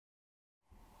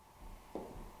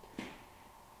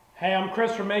Hey, I'm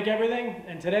Chris from Make Everything,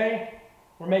 and today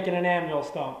we're making an anvil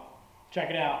stump. Check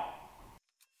it out.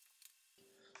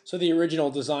 So the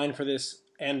original design for this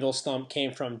anvil stump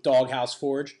came from Doghouse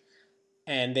Forge,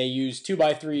 and they used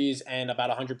 2x3s and about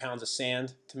 100 pounds of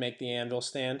sand to make the anvil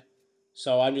stand.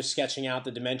 So I'm just sketching out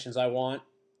the dimensions I want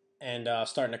and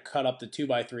starting to cut up the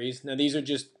 2x3s. Now these are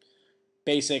just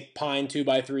basic pine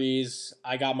 2x3s.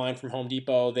 I got mine from Home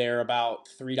Depot. They're about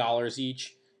 $3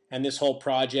 each, and this whole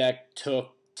project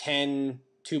took 10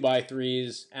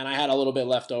 2x3s, and I had a little bit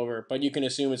left over, but you can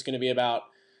assume it's going to be about,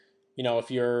 if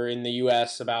you're in the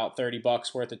US, about 30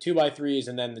 bucks worth of 2x3s,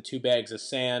 and then the 2 bags of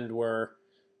sand were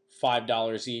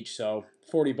 $5 each, so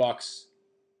 40 bucks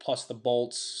plus the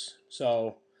bolts,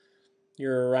 so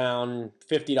you're around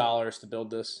 $50 to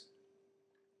build this.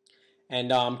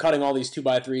 And I'm cutting all these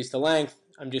 2x3s to length.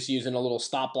 I'm just using a little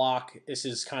stop block. This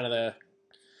is kind of the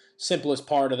simplest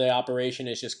part of the operation,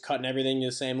 is just cutting everything to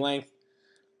the same length.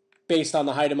 Based on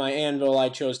the height of my anvil, I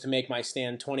chose to make my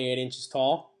stand 28 inches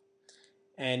tall.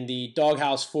 And the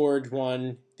Doghouse Forge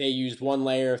one, they used 1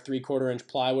 layer of 3/4 inch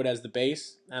plywood as the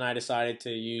base, and I decided to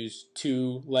use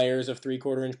 2 layers of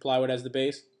 3/4 inch plywood as the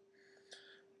base.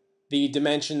 The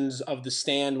dimensions of the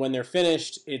stand when they're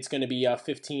finished, it's going to be a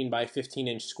 15 by 15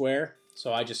 inch square.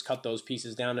 So I just cut those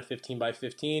pieces down to 15 by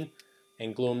 15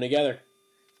 and glue them together.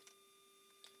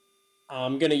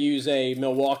 I'm going to use a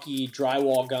Milwaukee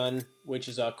drywall gun, which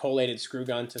is a collated screw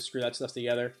gun, to screw that stuff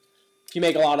together. If you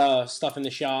make a lot of stuff in the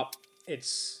shop,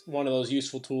 it's one of those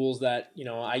useful tools that,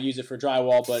 I use it for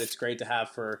drywall, but it's great to have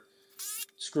for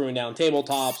screwing down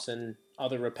tabletops and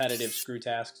other repetitive screw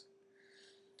tasks.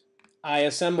 I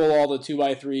assemble all the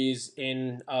 2x3s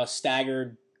in a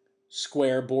staggered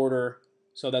square border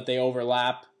so that they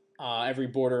overlap. Every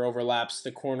border overlaps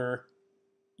the corner,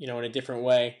 in a different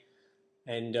way.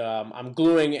 And I'm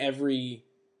gluing every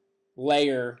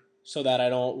layer so that I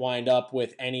don't wind up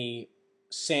with any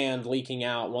sand leaking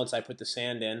out once I put the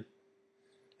sand in.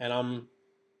 And I'm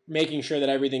making sure that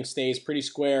everything stays pretty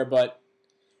square, but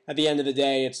at the end of the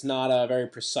day, it's not a very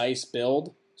precise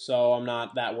build, so I'm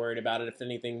not that worried about it if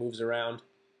anything moves around.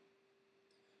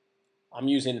 I'm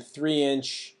using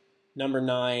 3-inch number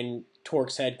 9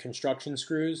 Torx head construction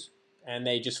screws, and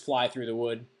they just fly through the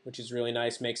wood, which is really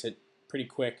nice, makes it pretty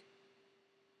quick.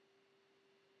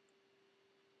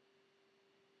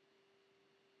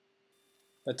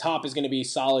 The top is going to be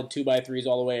solid 2x3s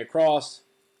all the way across.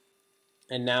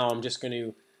 And now I'm just going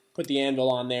to put the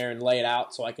anvil on there and lay it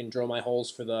out so I can drill my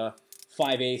holes for the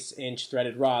 5/8 inch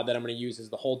threaded rod that I'm going to use as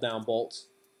the hold down bolts.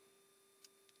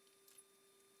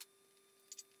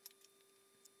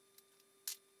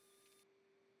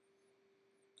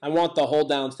 I want the hold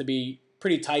downs to be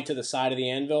pretty tight to the side of the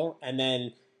anvil, and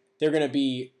then they're going to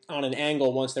be on an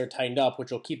angle once they're tightened up,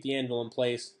 which will keep the anvil in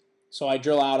place. So I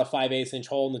drill out a 5/8 inch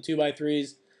hole in the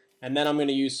 2x3s, and then I'm going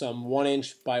to use some 1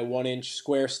 inch by 1 inch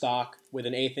square stock with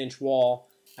an 1/8 inch wall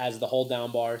as the hold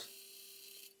down bars.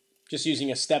 Just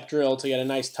using a step drill to get a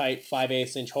nice tight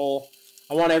 5/8 inch hole.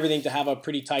 I want everything to have a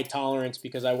pretty tight tolerance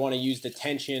because I want to use the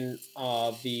tension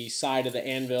of the side of the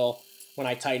anvil when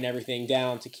I tighten everything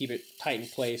down to keep it tight in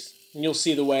place. And you'll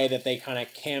see the way that they kind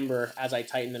of camber as I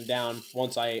tighten them down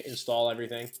once I install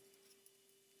everything.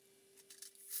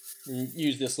 And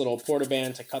use this little porta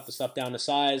band to cut the stuff down to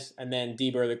size, and then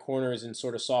deburr the corners and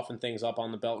sort of soften things up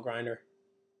on the belt grinder.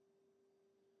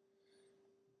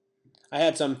 I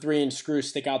had some 3-inch screws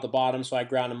stick out the bottom, so I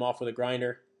ground them off with a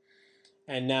grinder.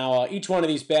 And now each one of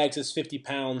these bags is 50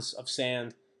 pounds of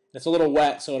sand. It's a little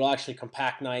wet, so it'll actually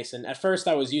compact nice. And at first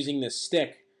I was using this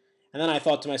stick, and then I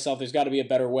thought to myself, there's got to be a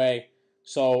better way.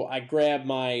 So I grabbed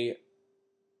my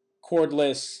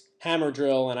cordless hammer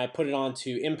drill and I put it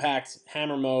onto impact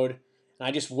hammer mode, and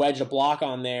I just wedged a block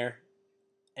on there,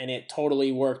 and it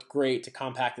totally worked great to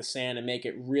compact the sand and make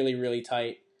it really, really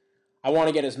tight. I want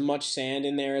to get as much sand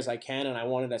in there as I can, and I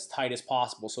want it as tight as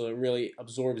possible so it really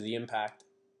absorbs the impact.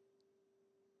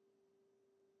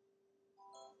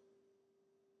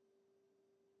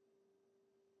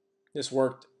 This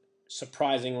worked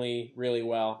surprisingly really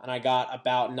well, and I got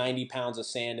about 90 pounds of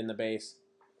sand in the base.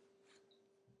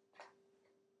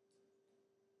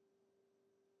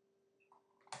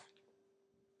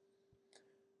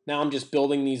 Now I'm just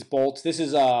building these bolts. This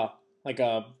is like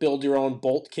a build-your-own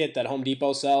bolt kit that Home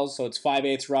Depot sells. So it's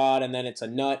 5/8 rod, and then it's a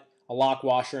nut, a lock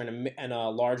washer, and a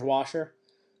large washer.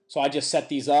 So I just set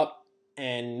these up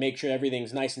and make sure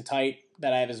everything's nice and tight,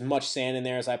 that I have as much sand in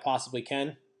there as I possibly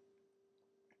can.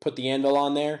 Put the anvil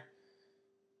on there,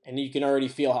 and you can already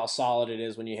feel how solid it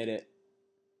is when you hit it.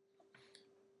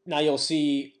 Now you'll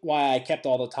see why I kept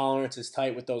all the tolerances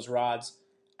tight with those rods.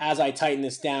 As I tighten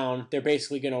this down, they're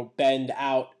basically going to bend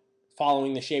out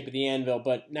following the shape of the anvil,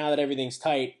 but now that everything's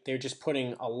tight, they're just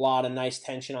putting a lot of nice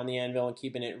tension on the anvil and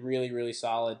keeping it really, really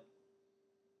solid.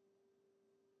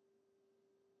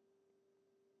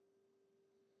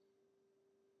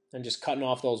 And just cutting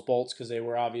off those bolts because they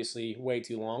were obviously way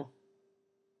too long.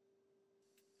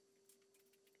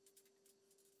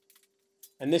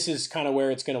 And this is kind of where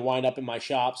it's going to wind up in my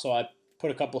shop, so I put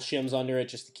a couple shims under it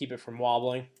just to keep it from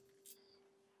wobbling.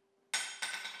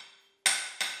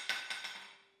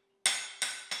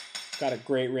 It's got a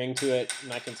great ring to it,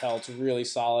 and I can tell it's really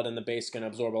solid, and the base is going to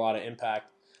absorb a lot of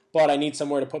impact. But I need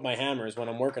somewhere to put my hammers when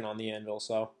I'm working on the anvil,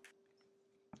 so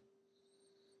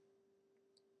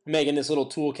I'm making this little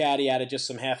tool caddy out of just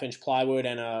some 1/2-inch plywood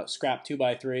and a scrap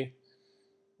 2x3.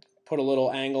 Put a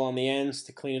little angle on the ends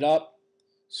to clean it up.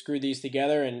 Screwed these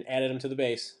together and added them to the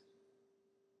base.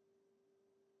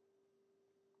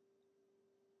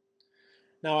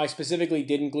 Now I specifically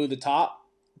didn't glue the top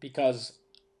because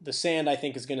the sand I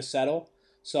think is going to settle.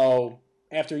 So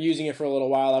after using it for a little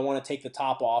while, I want to take the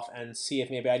top off and see if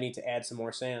maybe I need to add some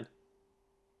more sand.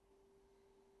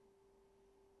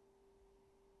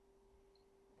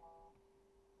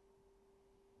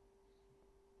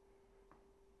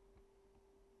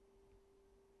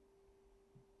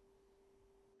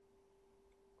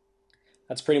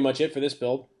 That's pretty much it for this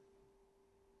build.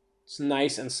 It's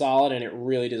nice and solid, and it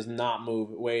really does not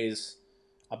move. It weighs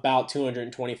about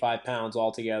 225 pounds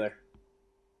altogether.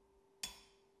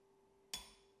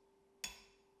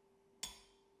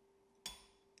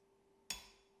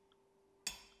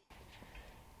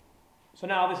 So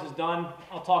now this is done,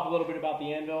 I'll talk a little bit about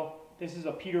the anvil. This is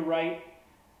a Peter Wright.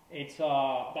 It's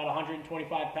about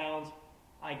 125 pounds.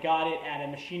 I got it at a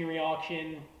machinery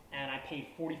auction, and I paid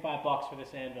 45 bucks for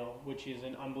this anvil, which is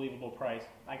an unbelievable price.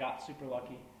 I got super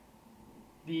lucky.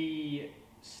 The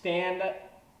stand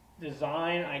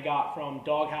design I got from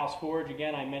Doghouse Forge.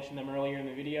 Again, I mentioned them earlier in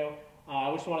the video.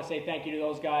 I just want to say thank you to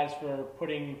those guys for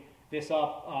putting this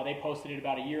up. They posted it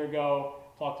about a year ago.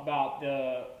 Talked about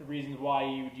the reasons why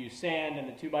you would use sand and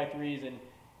the 2x3s, and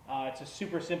it's a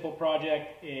super simple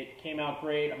project. It came out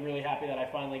great. I'm really happy that I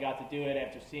finally got to do it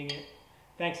after seeing it.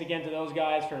 Thanks again to those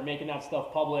guys for making that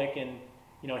stuff public and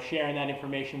sharing that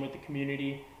information with the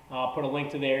community. I'll put a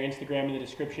link to their Instagram in the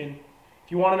description.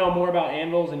 If you want to know more about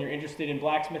anvils and you're interested in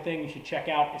blacksmithing, you should check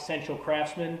out Essential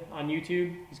Craftsman on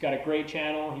YouTube. He's got a great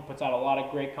channel. He puts out a lot of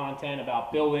great content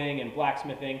about building and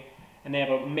blacksmithing. And they have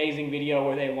an amazing video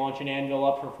where they launch an anvil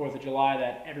up for 4th of July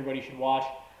that everybody should watch.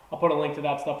 I'll put a link to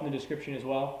that stuff in the description as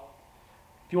well.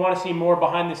 If you want to see more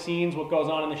behind the scenes, what goes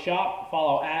on in the shop,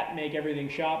 follow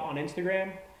 @MakeEverythingShop on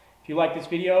Instagram. If you like this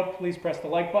video, please press the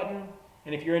like button.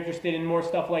 And if you're interested in more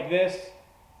stuff like this,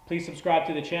 please subscribe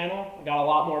to the channel. We've got a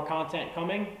lot more content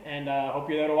coming, and I hope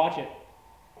you're there to watch it.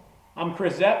 I'm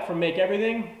Chris Zepp from Make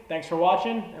Everything. Thanks for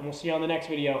watching, and we'll see you on the next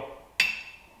video.